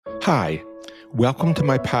Hi, welcome to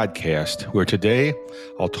my podcast, where today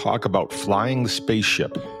I'll talk about flying the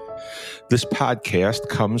spaceship. This podcast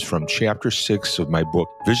comes from Chapter 6 of my book,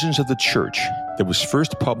 Visions of the Church, that was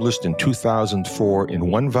first published in 2004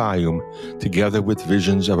 in one volume, together with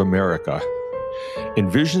Visions of America. In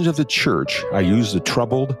Visions of the Church, I use the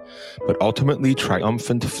troubled but ultimately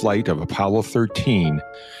triumphant flight of Apollo 13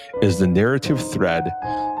 as the narrative thread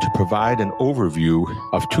to provide an overview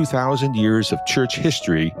of 2,000 years of church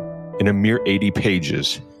history in a mere 80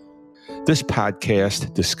 pages. This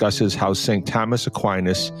podcast discusses how St. Thomas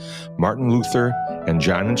Aquinas, Martin Luther, and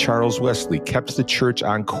John and Charles Wesley kept the church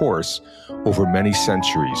on course over many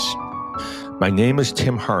centuries. My name is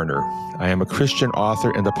Tim Harner. I am a Christian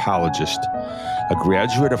author and apologist, a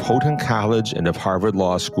graduate of Houghton College and of Harvard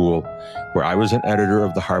Law School, where I was an editor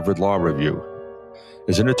of the Harvard Law Review.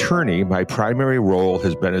 As an attorney, my primary role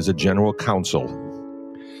has been as a general counsel.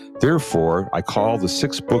 Therefore, I call the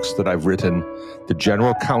 6 books that I've written the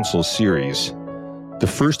General Counsel series. The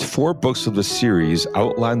first 4 books of the series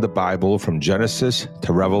outline the Bible from Genesis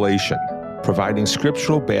to Revelation, providing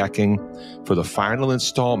scriptural backing for the final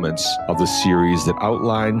installments of the series that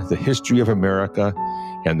outline the history of America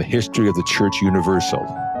and the history of the Church Universal.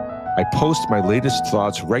 I post my latest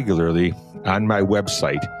thoughts regularly on my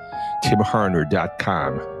website,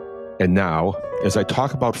 timharner.com. And now, as I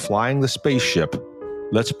talk about flying the spaceship,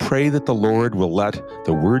 let's pray that the Lord will let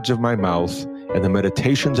the words of my mouth and the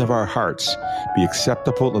meditations of our hearts be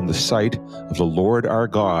acceptable in the sight of the Lord our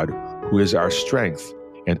God, who is our strength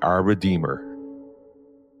and our Redeemer.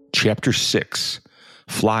 Chapter 6,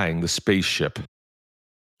 Flying the Spaceship.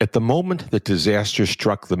 At the moment that disaster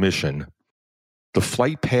struck the mission, the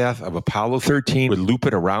flight path of Apollo 13 would loop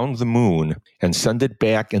it around the moon and send it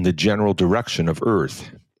back in the general direction of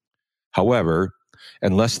Earth. However,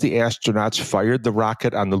 unless the astronauts fired the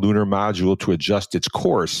rocket on the lunar module to adjust its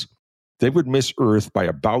course, they would miss Earth by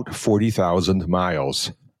about 40,000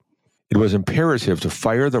 miles. It was imperative to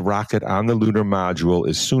fire the rocket on the lunar module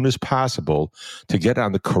as soon as possible to get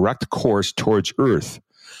on the correct course towards Earth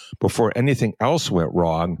before anything else went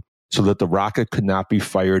wrong, so that the rocket could not be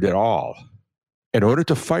fired at all. In order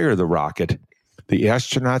to fire the rocket, the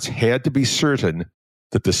astronauts had to be certain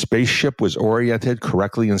that the spaceship was oriented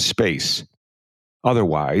correctly in space.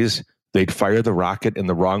 Otherwise, they'd fire the rocket in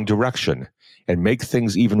the wrong direction and make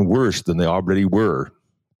things even worse than they already were.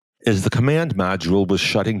 As the command module was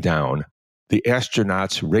shutting down, the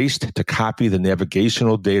astronauts raced to copy the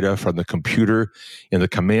navigational data from the computer in the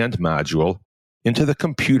command module into the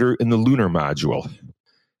computer in the lunar module.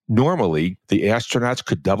 Normally, the astronauts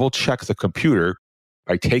could double-check the computer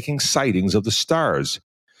by taking sightings of the stars,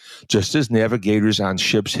 just as navigators on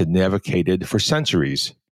ships had navigated for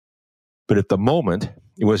centuries. But at the moment,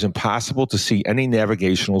 it was impossible to see any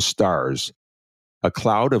navigational stars. A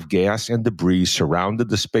cloud of gas and debris surrounded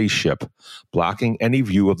the spaceship, blocking any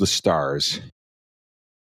view of the stars.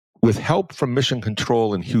 With help from Mission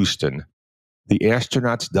Control in Houston, the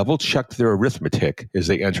astronauts double-checked their arithmetic as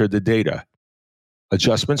they entered the data.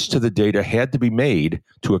 Adjustments to the data had to be made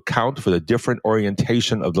to account for the different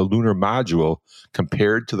orientation of the lunar module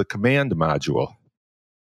compared to the command module.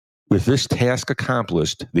 With this task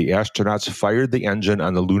accomplished, the astronauts fired the engine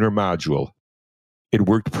on the lunar module. It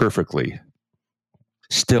worked perfectly.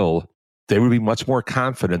 Still, they would be much more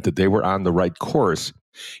confident that they were on the right course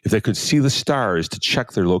if they could see the stars to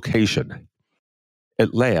check their location.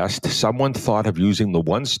 At last, someone thought of using the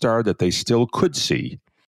one star that they still could see,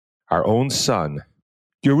 our own sun.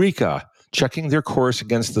 Eureka! Checking their course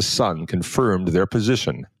against the sun confirmed their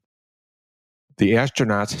position. The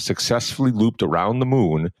astronauts successfully looped around the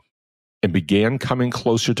moon and began coming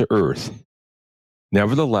closer to Earth.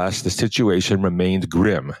 Nevertheless, the situation remained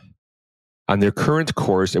grim. On their current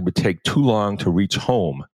course, it would take too long to reach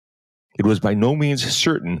home. It was by no means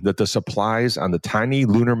certain that the supplies on the tiny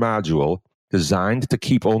lunar module, designed to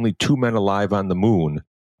keep only 2 men alive on the moon,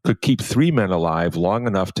 could keep 3 men alive long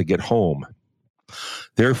enough to get home.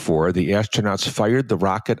 Therefore, the astronauts fired the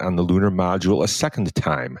rocket on the lunar module a second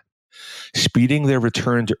time, speeding their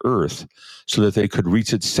return to Earth so that they could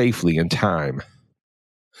reach it safely in time.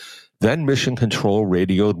 Then Mission Control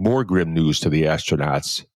radioed more grim news to the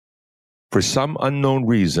astronauts. For some unknown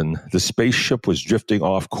reason, the spaceship was drifting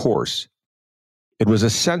off course. It was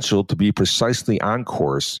essential to be precisely on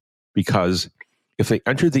course because if they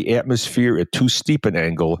entered the atmosphere at too steep an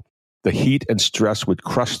angle, the heat and stress would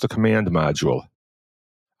crush the command module.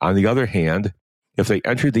 On the other hand, if they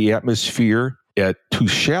entered the atmosphere at too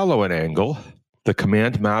shallow an angle, the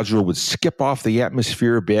command module would skip off the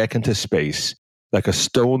atmosphere back into space, like a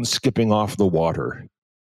stone skipping off the water.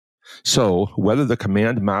 So, whether the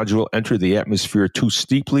command module entered the atmosphere too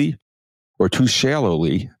steeply or too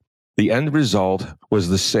shallowly, the end result was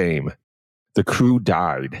the same. The crew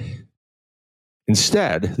died.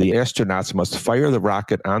 Instead, the astronauts must fire the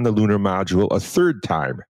rocket on the lunar module a third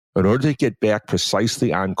time in order to get back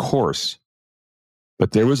precisely on course.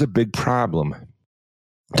 But there was a big problem.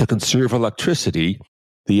 To conserve electricity,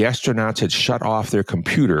 the astronauts had shut off their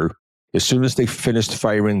computer as soon as they finished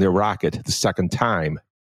firing their rocket the second time.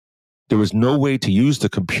 There was no way to use the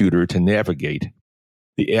computer to navigate.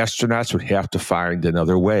 The astronauts would have to find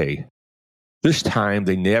another way. This time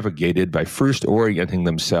they navigated by first orienting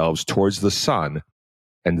themselves towards the sun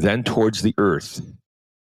and then towards the Earth.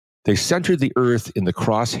 They centered the Earth in the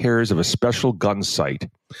crosshairs of a special gun sight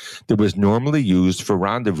that was normally used for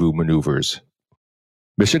rendezvous maneuvers.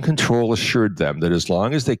 Mission Control assured them that as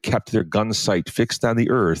long as they kept their gun sight fixed on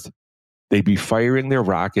the Earth, they'd be firing their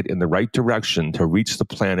rocket in the right direction to reach the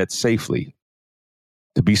planet safely.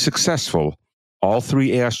 To be successful, all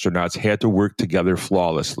three astronauts had to work together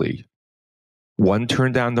flawlessly. One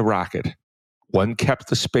turned on the rocket. One kept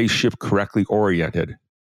the spaceship correctly oriented.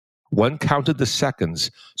 One counted the seconds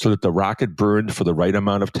so that the rocket burned for the right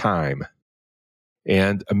amount of time.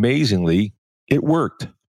 And amazingly, it worked.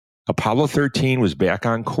 Apollo 13 was back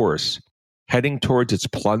on course, heading towards its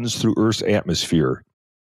plunge through Earth's atmosphere.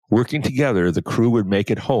 Working together, the crew would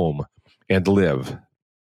make it home and live.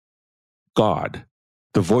 God.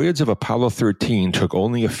 The voyage of Apollo 13 took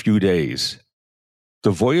only a few days.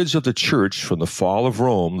 The voyage of the Church from the fall of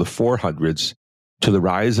Rome, the 400s, to the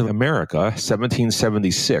rise of America,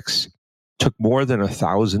 1776, took more than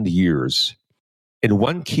 1,000 years. In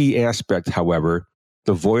one key aspect, however,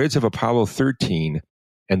 the voyage of Apollo 13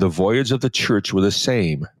 and the voyage of the Church were the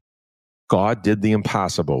same. God did the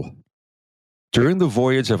impossible. During the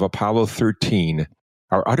voyage of Apollo 13,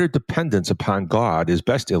 our utter dependence upon God is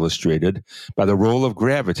best illustrated by the role of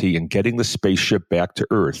gravity in getting the spaceship back to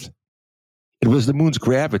Earth. It was the moon's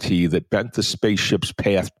gravity that bent the spaceship's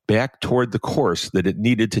path back toward the course that it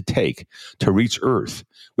needed to take to reach Earth,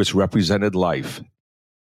 which represented life.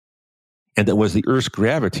 And it was the Earth's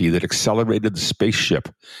gravity that accelerated the spaceship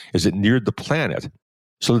as it neared the planet,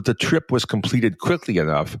 so that the trip was completed quickly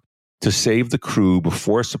enough to save the crew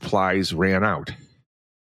before supplies ran out.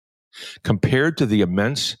 Compared to the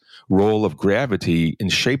immense role of gravity in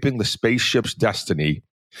shaping the spaceship's destiny,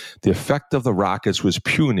 the effect of the rockets was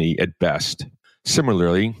puny at best.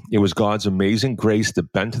 Similarly, it was God's amazing grace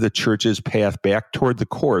that bent the Church's path back toward the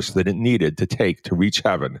course that it needed to take to reach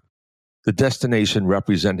heaven, the destination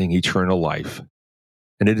representing eternal life.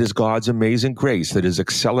 And it is God's amazing grace that is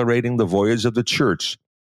accelerating the voyage of the Church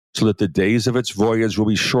so that the days of its voyage will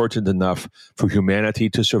be shortened enough for humanity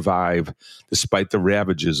to survive despite the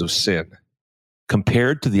ravages of sin.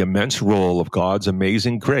 Compared to the immense role of God's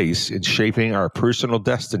amazing grace in shaping our personal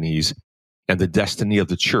destinies and the destiny of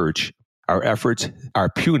the Church, our efforts are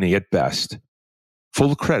puny at best.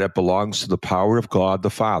 Full credit belongs to the power of God the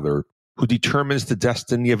Father, who determines the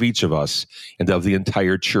destiny of each of us and of the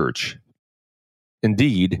entire Church.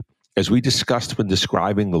 Indeed, as we discussed when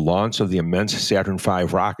describing the launch of the immense Saturn V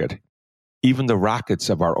rocket, even the rockets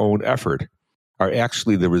of our own effort are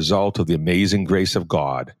actually the result of the amazing grace of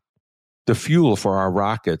God. The fuel for our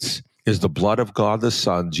rockets is the blood of God the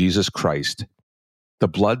Son, Jesus Christ, the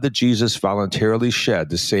blood that Jesus voluntarily shed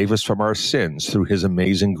to save us from our sins through his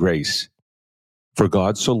amazing grace. For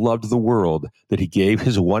God so loved the world that he gave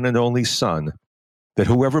his one and only Son, that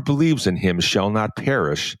whoever believes in him shall not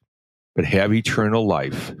perish, but have eternal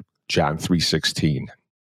life. John 3:16.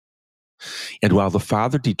 And while the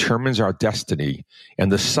Father determines our destiny and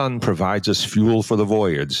the Son provides us fuel for the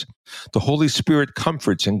voyage, the Holy Spirit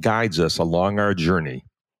comforts and guides us along our journey.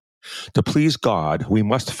 To please God, we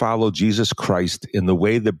must follow Jesus Christ in the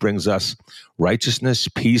way that brings us righteousness,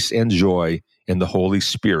 peace, and joy in the Holy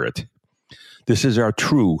Spirit. This is our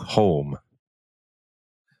true home.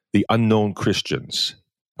 The unknown Christians.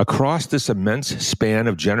 Across this immense span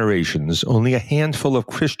of generations, only a handful of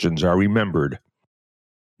Christians are remembered.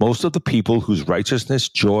 Most of the people whose righteousness,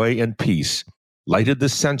 joy, and peace lighted the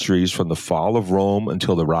centuries from the fall of Rome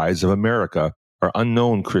until the rise of America are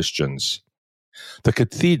unknown Christians. The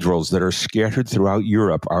cathedrals that are scattered throughout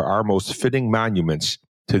Europe are our most fitting monuments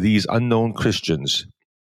to these unknown Christians.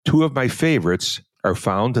 Two of my favorites are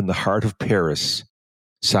found in the heart of Paris,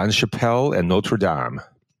 Sainte-Chapelle and Notre Dame.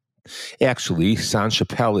 Actually,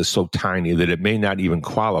 Sainte-Chapelle is so tiny that it may not even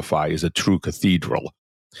qualify as a true cathedral.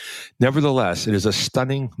 Nevertheless, it is a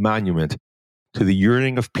stunning monument to the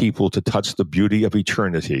yearning of people to touch the beauty of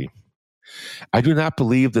eternity. I do not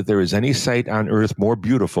believe that there is any sight on earth more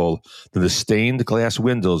beautiful than the stained glass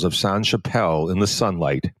windows of Sainte-Chapelle in the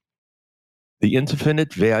sunlight. The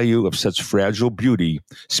infinite value of such fragile beauty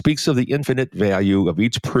speaks of the infinite value of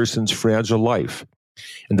each person's fragile life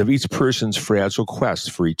and of each person's fragile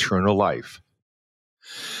quest for eternal life.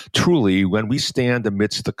 Truly, when we stand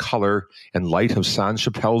amidst the color and light of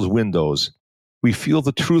Sainte-Chapelle's windows, we feel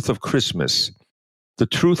the truth of Christmas, the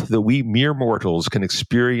truth that we mere mortals can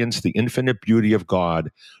experience the infinite beauty of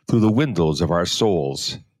God through the windows of our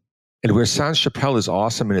souls. And where Sainte-Chapelle is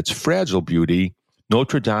awesome in its fragile beauty,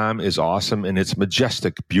 Notre Dame is awesome in its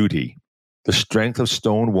majestic beauty. The strength of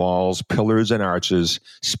stone walls, pillars, and arches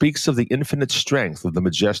speaks of the infinite strength of the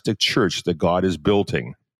majestic church that God is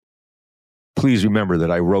building. Please remember that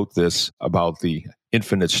I wrote this about the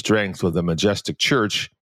infinite strength of the majestic church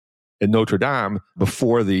at Notre Dame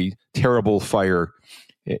before the terrible fire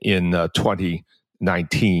in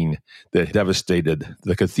 2019 that devastated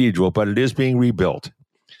the cathedral, but it is being rebuilt.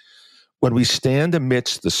 When we stand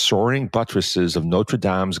amidst the soaring buttresses of Notre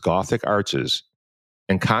Dame's Gothic arches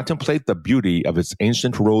and contemplate the beauty of its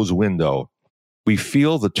ancient rose window, we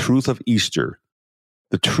feel the truth of Easter,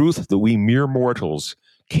 the truth that we mere mortals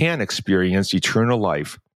can experience eternal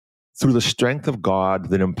life through the strength of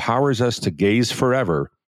God that empowers us to gaze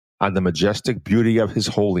forever on the majestic beauty of His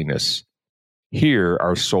holiness. Here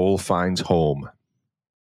our soul finds home.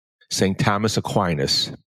 St. Thomas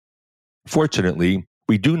Aquinas. Fortunately,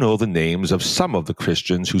 we do know the names of some of the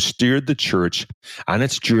Christians who steered the Church on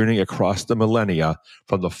its journey across the millennia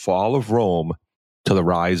from the fall of Rome to the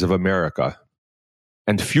rise of America.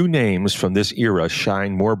 And few names from this era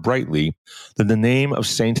shine more brightly than the name of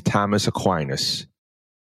St. Thomas Aquinas.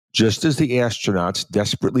 Just as the astronauts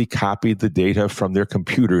desperately copied the data from their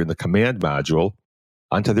computer in the command module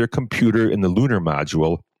onto their computer in the lunar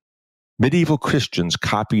module, medieval Christians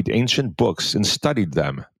copied ancient books and studied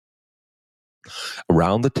them.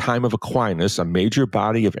 Around the time of Aquinas, a major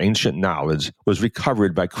body of ancient knowledge was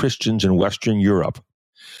recovered by Christians in Western Europe,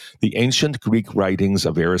 the ancient Greek writings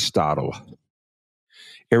of Aristotle.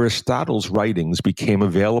 Aristotle's writings became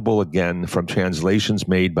available again from translations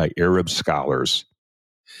made by Arab scholars.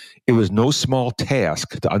 It was no small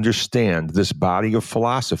task to understand this body of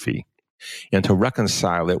philosophy and to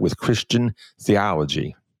reconcile it with Christian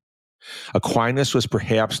theology. Aquinas was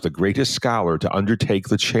perhaps the greatest scholar to undertake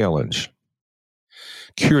the challenge.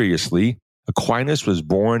 Curiously, Aquinas was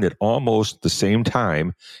born at almost the same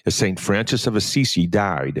time as St. Francis of Assisi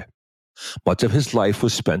died. Much of his life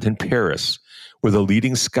was spent in Paris, where the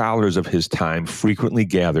leading scholars of his time frequently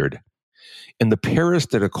gathered. In the Paris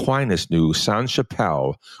that Aquinas knew,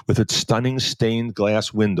 Sainte-Chapelle, with its stunning stained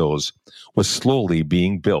glass windows, was slowly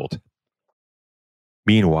being built.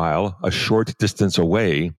 Meanwhile, a short distance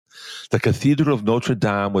away, the Cathedral of Notre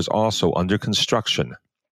Dame was also under construction.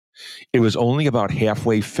 It was only about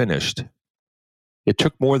halfway finished. It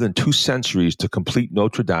took more than 2 centuries to complete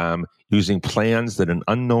Notre Dame using plans that an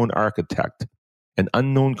unknown architect, an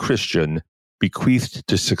unknown Christian, bequeathed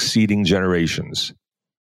to succeeding generations.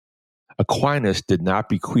 Aquinas did not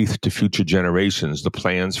bequeath to future generations the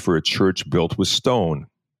plans for a church built with stone.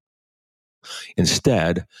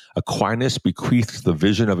 Instead, Aquinas bequeathed the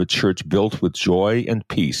vision of a church built with joy and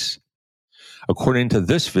peace. According to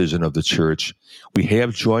this vision of the church, we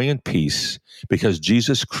have joy and peace because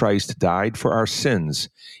Jesus Christ died for our sins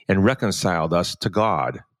and reconciled us to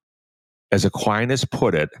God. As Aquinas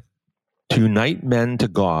put it, to unite men to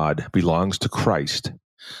God belongs to Christ,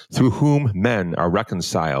 through whom men are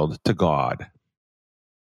reconciled to God.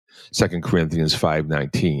 2 Corinthians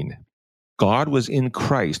 5:19. God was in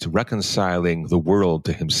Christ reconciling the world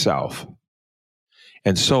to himself.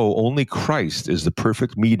 And so only Christ is the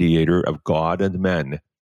perfect mediator of God and men,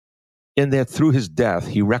 in that through his death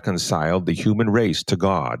he reconciled the human race to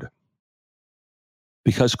God.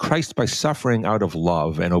 Because Christ, by suffering out of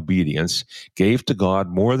love and obedience, gave to God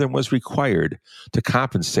more than was required to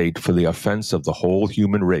compensate for the offense of the whole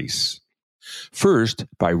human race. First,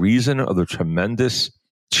 by reason of the tremendous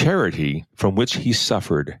charity from which he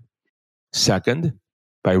suffered. Second,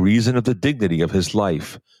 by reason of the dignity of his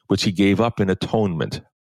life, which he gave up in atonement.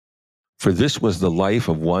 For this was the life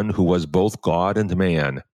of one who was both God and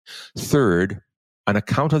man. Third, on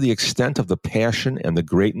account of the extent of the passion and the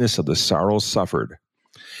greatness of the sorrows suffered.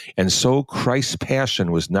 And so Christ's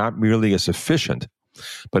passion was not merely a sufficient,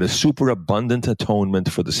 but a superabundant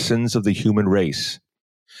atonement for the sins of the human race.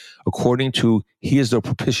 According to, he is the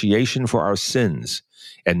propitiation for our sins,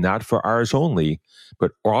 and not for ours only,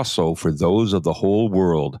 but also for those of the whole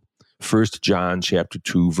world. 1 John chapter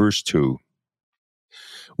 2, verse 2.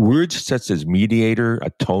 Words such as mediator,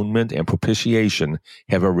 atonement, and propitiation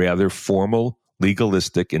have a rather formal,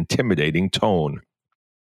 legalistic, intimidating tone.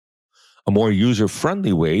 A more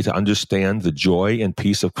user-friendly way to understand the joy and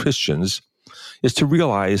peace of Christians is to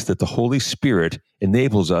realize that the Holy Spirit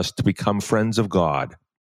enables us to become friends of God.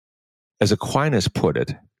 As Aquinas put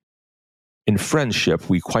it, in friendship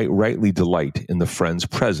we quite rightly delight in the friend's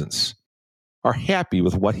presence, are happy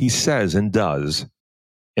with what he says and does,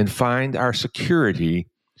 and find our security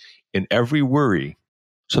in every worry,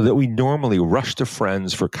 so that we normally rush to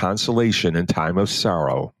friends for consolation in time of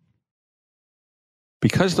sorrow.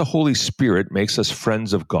 Because the Holy Spirit makes us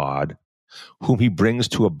friends of God, whom he brings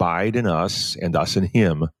to abide in us and us in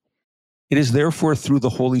him, it is therefore through the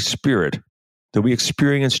Holy Spirit that we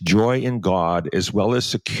experience joy in God as well as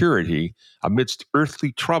security amidst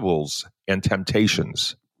earthly troubles and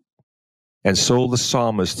temptations. And so the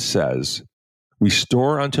psalmist says,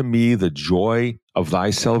 "Restore unto me the joy of thy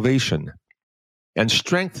salvation, and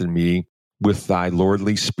strengthen me with thy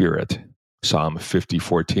lordly spirit." Psalm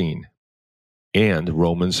 50:14. And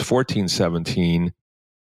Romans 14:17,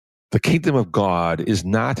 "The kingdom of God is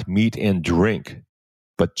not meat and drink,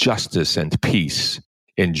 but justice and peace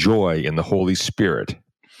and joy in the Holy Spirit."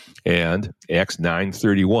 And Acts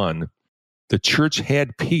 9:31, "The church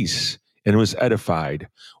had peace and was edified,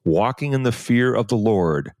 walking in the fear of the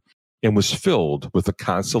Lord, and was filled with the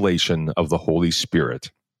consolation of the Holy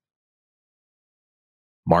Spirit."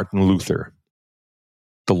 Martin Luther.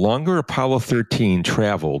 The longer Apollo 13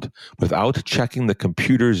 traveled without checking the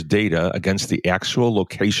computer's data against the actual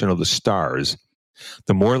location of the stars,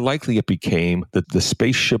 the more likely it became that the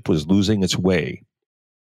spaceship was losing its way.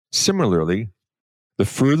 Similarly, the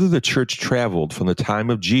further the church traveled from the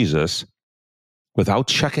time of Jesus, without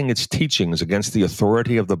checking its teachings against the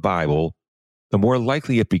authority of the Bible, the more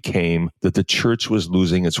likely it became that the church was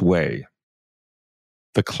losing its way.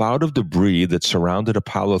 The cloud of debris that surrounded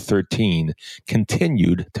Apollo 13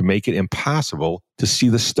 continued to make it impossible to see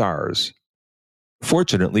the stars.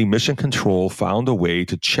 Fortunately, Mission Control found a way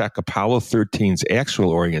to check Apollo 13's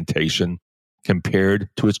actual orientation compared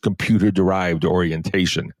to its computer-derived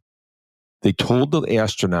orientation. They told the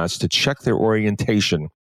astronauts to check their orientation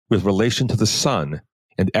with relation to the sun,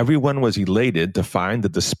 and everyone was elated to find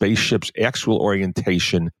that the spaceship's actual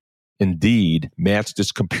orientation indeed matched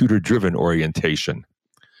its computer-driven orientation.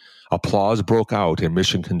 Applause broke out in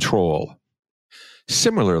Mission Control.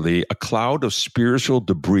 Similarly, a cloud of spiritual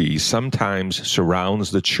debris sometimes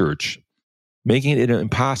surrounds the church, making it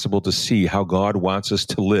impossible to see how God wants us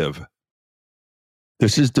to live.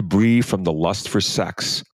 This is debris from the lust for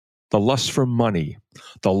sex, the lust for money,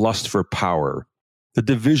 the lust for power, the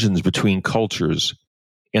divisions between cultures,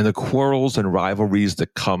 and the quarrels and rivalries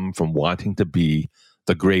that come from wanting to be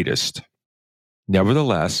the greatest.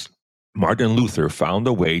 Nevertheless, Martin Luther found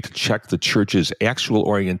a way to check the church's actual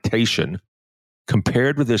orientation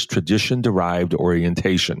compared with its tradition-derived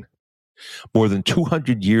orientation. More than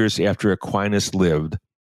 200 years after Aquinas lived,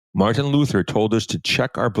 Martin Luther told us to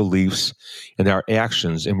check our beliefs and our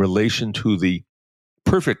actions in relation to the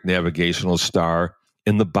perfect navigational star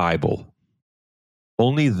in the Bible.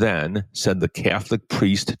 Only then, said the Catholic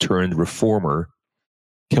priest turned reformer,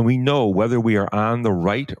 can we know whether we are on the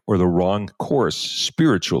right or the wrong course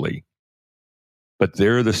spiritually. But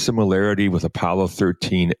there the similarity with Apollo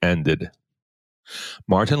 13 ended.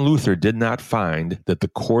 Martin Luther did not find that the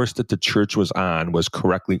course that the church was on was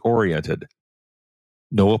correctly oriented.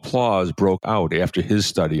 No applause broke out after his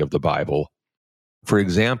study of the Bible. For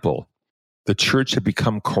example, the church had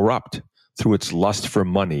become corrupt through its lust for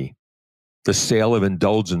money, the sale of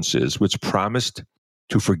indulgences which promised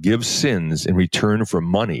to forgive sins in return for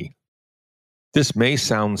money. This may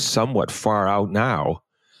sound somewhat far out now,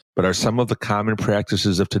 but are some of the common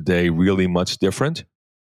practices of today really much different?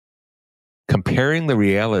 Comparing the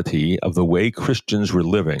reality of the way Christians were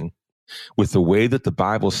living with the way that the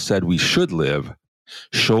Bible said we should live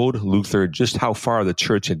showed Luther just how far the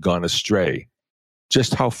church had gone astray,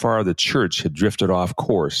 just how far the church had drifted off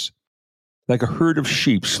course, like a herd of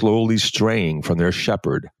sheep slowly straying from their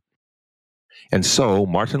shepherd. And so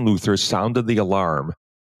Martin Luther sounded the alarm,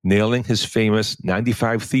 nailing his famous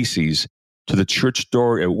 95 Theses to the church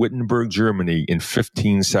door at Wittenberg, Germany in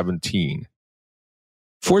 1517.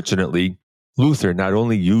 Fortunately, Luther not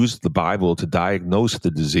only used the Bible to diagnose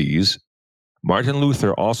the disease, Martin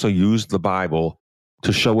Luther also used the Bible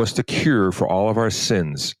to show us the cure for all of our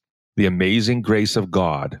sins, the amazing grace of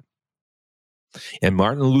God. And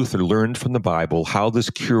Martin Luther learned from the Bible how this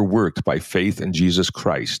cure worked by faith in Jesus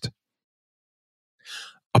Christ.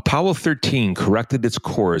 Apollo 13 corrected its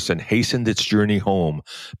course and hastened its journey home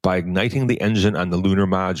by igniting the engine on the lunar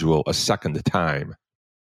module a second time.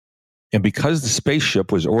 And because the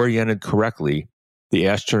spaceship was oriented correctly, the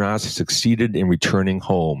astronauts succeeded in returning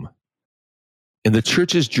home. In the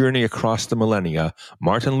church's journey across the millennia,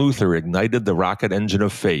 Martin Luther ignited the rocket engine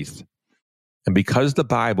of faith. And because the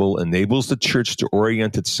Bible enables the church to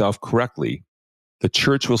orient itself correctly, the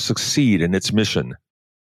church will succeed in its mission.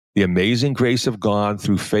 The amazing grace of God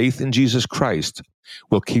through faith in Jesus Christ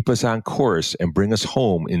will keep us on course and bring us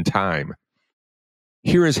home in time.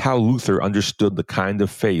 Here is how Luther understood the kind of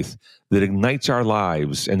faith that ignites our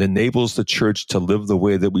lives and enables the church to live the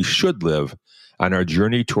way that we should live on our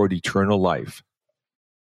journey toward eternal life.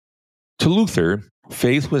 To Luther,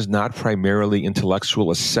 faith was not primarily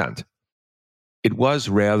intellectual assent. It was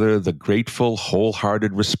rather the grateful,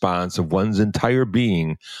 wholehearted response of one's entire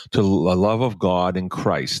being to the love of God in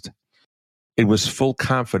Christ. It was full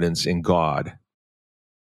confidence in God.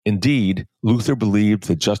 Indeed, Luther believed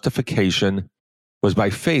that justification was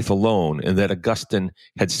by faith alone, and that Augustine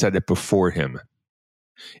had said it before him.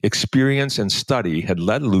 Experience and study had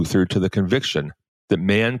led Luther to the conviction that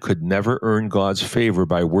man could never earn God's favor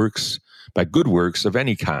by good works of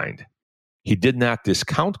any kind. He did not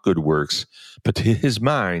discount good works, but to his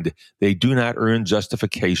mind, they do not earn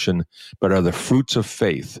justification, but are the fruits of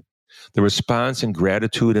faith, the response in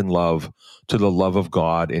gratitude and love to the love of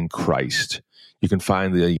God in Christ. You can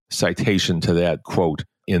find the citation to that quote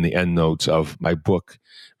in the endnotes of my book,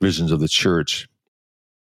 Visions of the Church.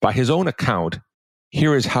 By his own account,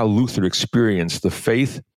 here is how Luther experienced the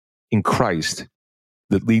faith in Christ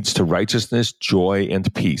that leads to righteousness, joy,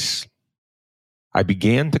 and peace. I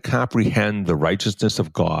began to comprehend the righteousness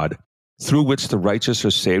of God, through which the righteous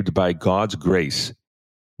are saved by God's grace,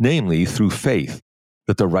 namely through faith,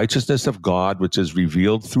 that the righteousness of God which is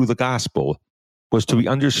revealed through the gospel was to be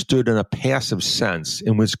understood in a passive sense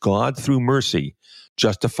in which God, through mercy,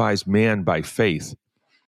 justifies man by faith.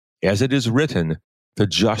 As it is written, the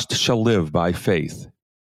just shall live by faith.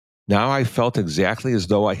 Now I felt exactly as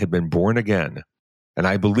though I had been born again, and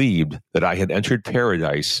I believed that I had entered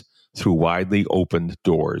paradise through widely opened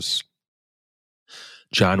doors.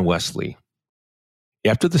 John Wesley.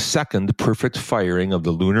 After the second perfect firing of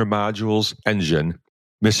the lunar module's engine,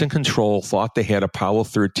 Mission Control thought they had Apollo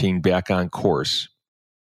 13 back on course.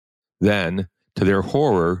 Then, to their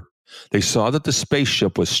horror, they saw that the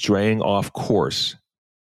spaceship was straying off course.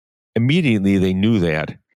 Immediately they knew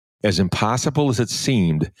that, as impossible as it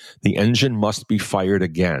seemed, the engine must be fired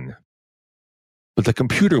again. But the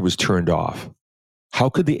computer was turned off. How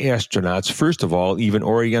could the astronauts, first of all, even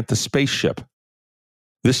orient the spaceship?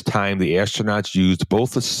 This time the astronauts used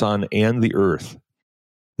both the sun and the earth.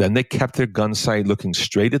 Then they kept their gun sight looking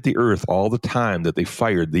straight at the earth all the time that they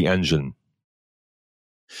fired the engine.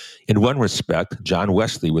 In one respect, John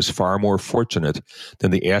Wesley was far more fortunate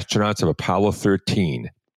than the astronauts of Apollo 13.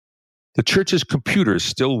 The church's computers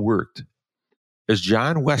still worked. As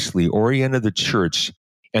John Wesley oriented the church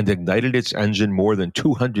and ignited its engine more than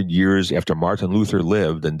 200 years after Martin Luther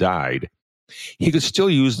lived and died, he could still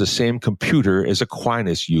use the same computer as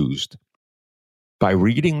Aquinas used. By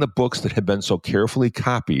reading the books that had been so carefully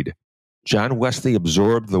copied, John Wesley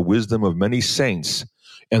absorbed the wisdom of many saints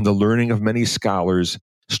and the learning of many scholars,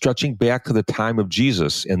 stretching back to the time of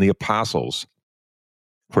Jesus and the apostles.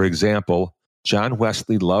 For example, John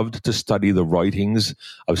Wesley loved to study the writings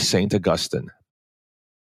of St. Augustine.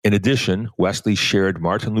 In addition, Wesley shared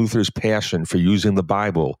Martin Luther's passion for using the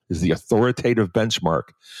Bible as the authoritative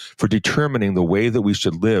benchmark for determining the way that we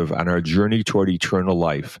should live on our journey toward eternal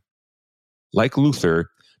life. Like Luther,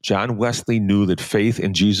 John Wesley knew that faith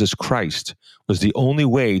in Jesus Christ was the only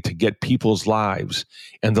way to get people's lives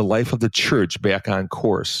and the life of the church back on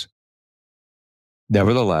course.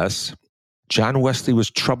 Nevertheless, John Wesley was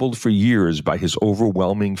troubled for years by his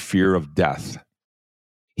overwhelming fear of death.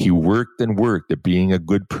 He worked and worked at being a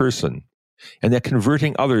good person and at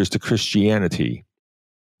converting others to Christianity.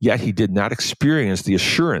 Yet he did not experience the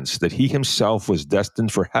assurance that he himself was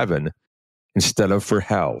destined for heaven instead of for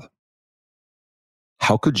hell.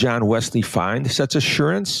 How could John Wesley find such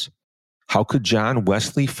assurance? How could John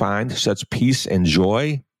Wesley find such peace and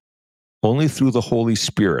joy? Only through the Holy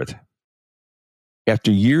Spirit.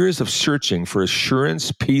 After years of searching for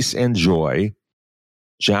assurance, peace, and joy,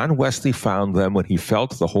 John Wesley found them when he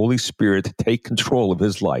felt the Holy Spirit take control of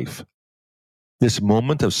his life. This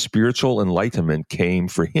moment of spiritual enlightenment came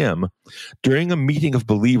for him during a meeting of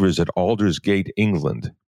believers at Aldersgate,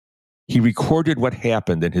 England. He recorded what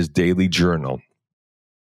happened in his daily journal.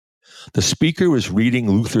 The speaker was reading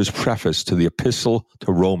Luther's preface to the Epistle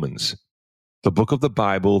to Romans, the book of the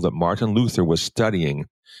Bible that Martin Luther was studying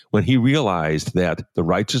when he realized that the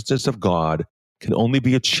righteousness of God can only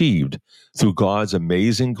be achieved through God's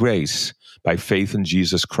amazing grace by faith in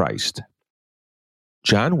Jesus Christ.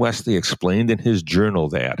 John Wesley explained in his journal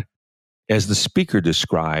that, as the speaker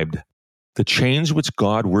described, the change which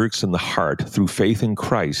God works in the heart through faith in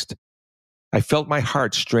Christ I felt my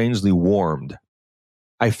heart strangely warmed.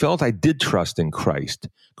 I felt I did trust in Christ,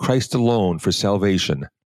 Christ alone for salvation.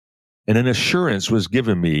 And an assurance was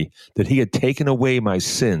given me that he had taken away my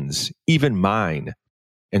sins, even mine,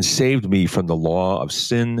 and saved me from the law of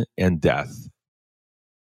sin and death.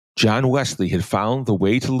 John Wesley had found the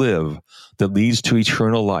way to live that leads to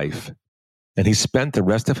eternal life, and he spent the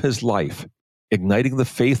rest of his life igniting the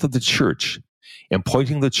faith of the church and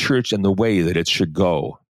pointing the church in the way that it should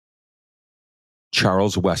go.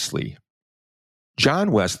 Charles Wesley.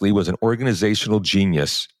 John Wesley was an organizational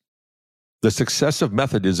genius. The success of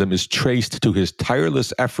Methodism is traced to his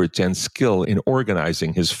tireless efforts and skill in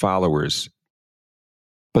organizing his followers.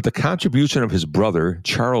 But the contribution of his brother,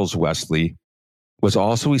 Charles Wesley, was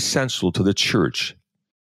also essential to the church.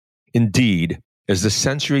 Indeed, as the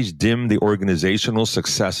centuries dim the organizational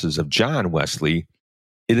successes of John Wesley,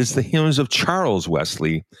 it is the hymns of Charles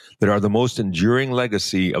Wesley that are the most enduring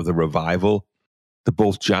legacy of the revival that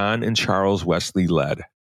both John and Charles Wesley led.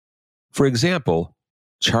 For example,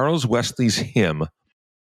 Charles Wesley's hymn,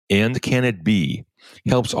 "And Can It Be?"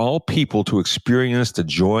 helps all people to experience the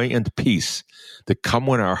joy and peace that come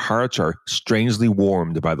when our hearts are strangely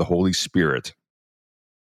warmed by the Holy Spirit.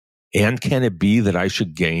 And can it be that I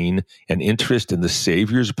should gain an interest in the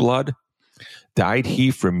Savior's blood? Died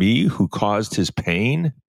he for me who caused his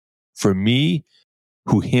pain? For me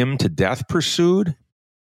who him to death pursued?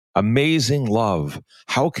 Amazing love,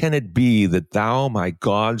 how can it be that thou, my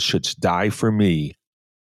God, shouldst die for me?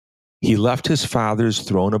 He left his Father's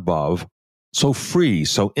throne above, so free,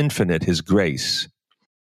 so infinite his grace,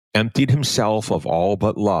 emptied himself of all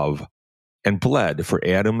but love, and bled for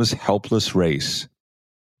Adam's helpless race.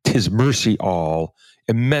 'Tis mercy all,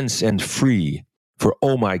 immense and free, for,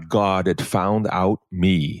 O my God, it found out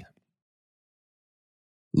me.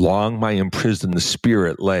 Long my imprisoned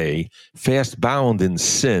spirit lay, fast bound in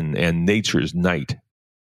sin and nature's night.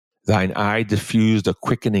 Thine eye diffused a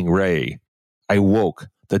quickening ray. I woke,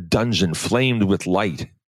 the dungeon flamed with light.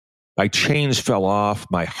 My chains fell off,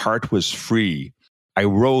 my heart was free. I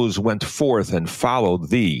rose, went forth, and followed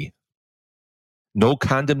thee. No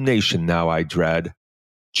condemnation now I dread.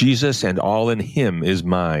 Jesus and all in him is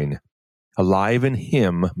mine. Alive in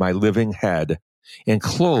him my living head, and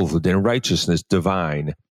clothed in righteousness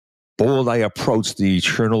divine. Bold I approach the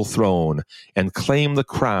eternal throne, and claim the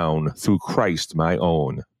crown through Christ my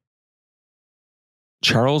own.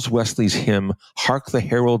 Charles Wesley's hymn, "Hark the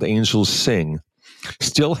Herald Angels Sing,"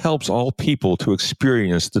 still helps all people to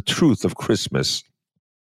experience the truth of Christmas.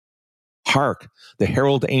 Hark, the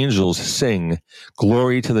herald angels sing,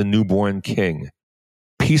 glory to the newborn King.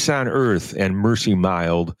 Peace on earth and mercy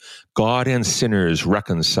mild, God and sinners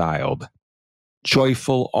reconciled.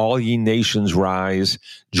 Joyful, all ye nations rise,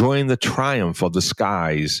 join the triumph of the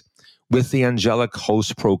skies. With the angelic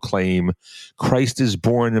host proclaim, Christ is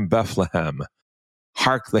born in Bethlehem.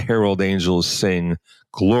 Hark, the herald angels sing,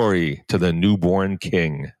 glory to the newborn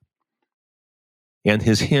King. And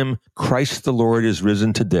his hymn, "Christ the Lord is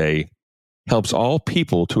risen today," helps all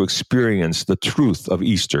people to experience the truth of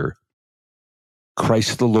Easter.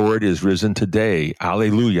 Christ the Lord is risen today,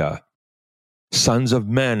 Alleluia. Sons of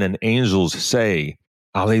men and angels say,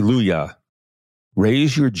 Alleluia.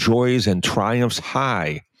 Raise your joys and triumphs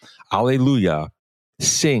high, Alleluia.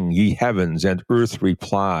 Sing, ye heavens, and earth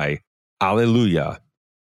reply, Alleluia.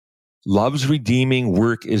 Love's redeeming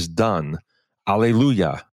work is done,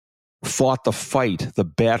 Alleluia. Fought the fight, the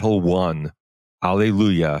battle won,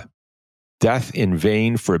 Alleluia. Death in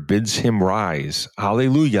vain forbids him rise,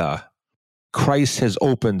 Alleluia. Christ has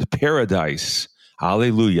opened paradise,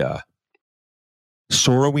 Alleluia.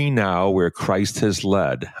 Soar we now where Christ has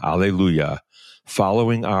led, Alleluia.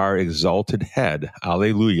 Following our exalted head,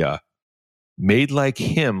 Alleluia. Made like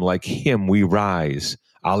him we rise,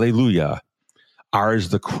 Alleluia. Ours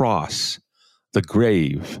the cross, the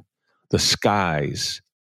grave, the skies,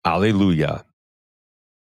 Alleluia.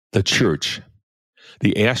 The Church.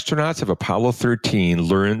 The astronauts of Apollo 13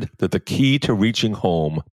 learned that the key to reaching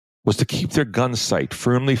home was to keep their gun sight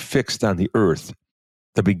firmly fixed on the earth,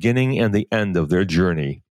 the beginning and the end of their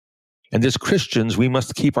journey. And as Christians, we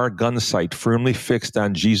must keep our gun sight firmly fixed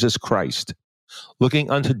on Jesus Christ,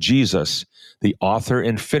 looking unto Jesus, the author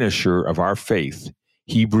and finisher of our faith.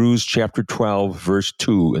 Hebrews chapter 12, verse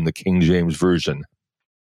 2 in the King James Version.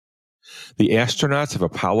 The astronauts of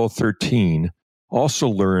Apollo 13 also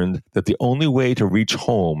learned that the only way to reach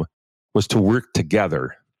home was to work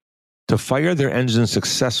together. To fire their engines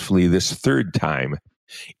successfully this third time,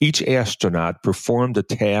 each astronaut performed a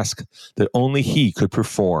task that only he could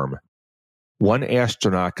perform. One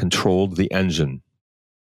astronaut controlled the engine.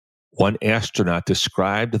 One astronaut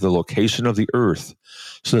described the location of the Earth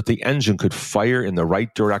so that the engine could fire in the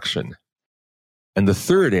right direction. And the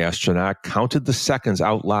third astronaut counted the seconds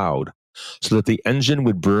out loud so that the engine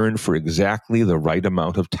would burn for exactly the right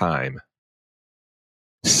amount of time.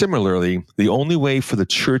 Similarly, the only way for the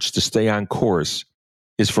church to stay on course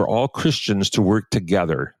is for all Christians to work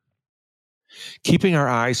together. Keeping our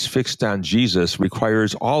eyes fixed on Jesus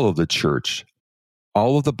requires all of the church,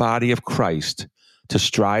 all of the body of Christ, to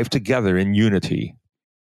strive together in unity.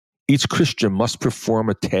 Each Christian must perform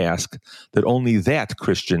a task that only that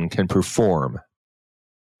Christian can perform.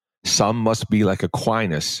 Some must be like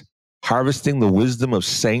Aquinas, harvesting the wisdom of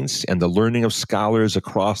saints and the learning of scholars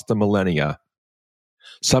across the millennia.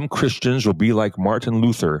 Some Christians will be like Martin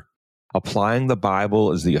Luther, applying the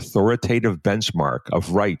Bible as the authoritative benchmark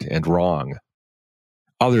of right and wrong.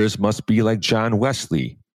 Others must be like John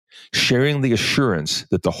Wesley, sharing the assurance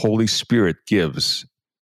that the Holy Spirit gives.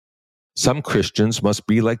 Some Christians must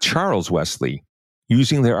be like Charles Wesley,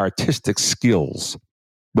 using their artistic skills,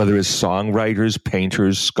 whether as songwriters,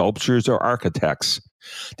 painters, sculptors, or architects,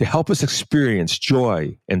 to help us experience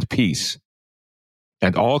joy and peace.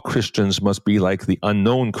 And all Christians must be like the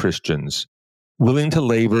unknown Christians, willing to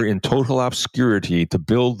labor in total obscurity to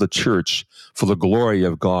build the church for the glory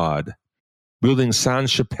of God, building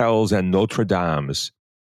Sainte-Chapelles and Notre Dames,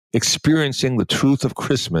 experiencing the truth of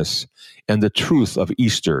Christmas and the truth of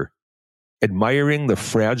Easter, admiring the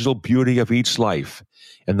fragile beauty of each life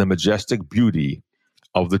and the majestic beauty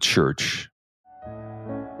of the church.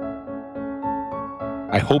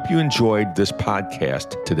 I hope you enjoyed this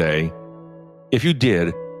podcast today. If you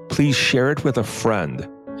did, please share it with a friend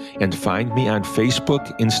and find me on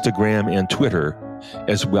Facebook, Instagram, and Twitter,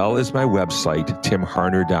 as well as my website,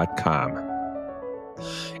 timharner.com.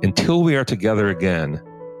 Until we are together again,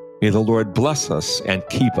 may the Lord bless us and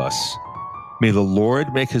keep us. May the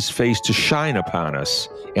Lord make his face to shine upon us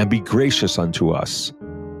and be gracious unto us.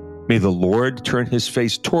 May the Lord turn his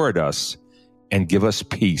face toward us and give us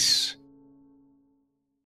peace.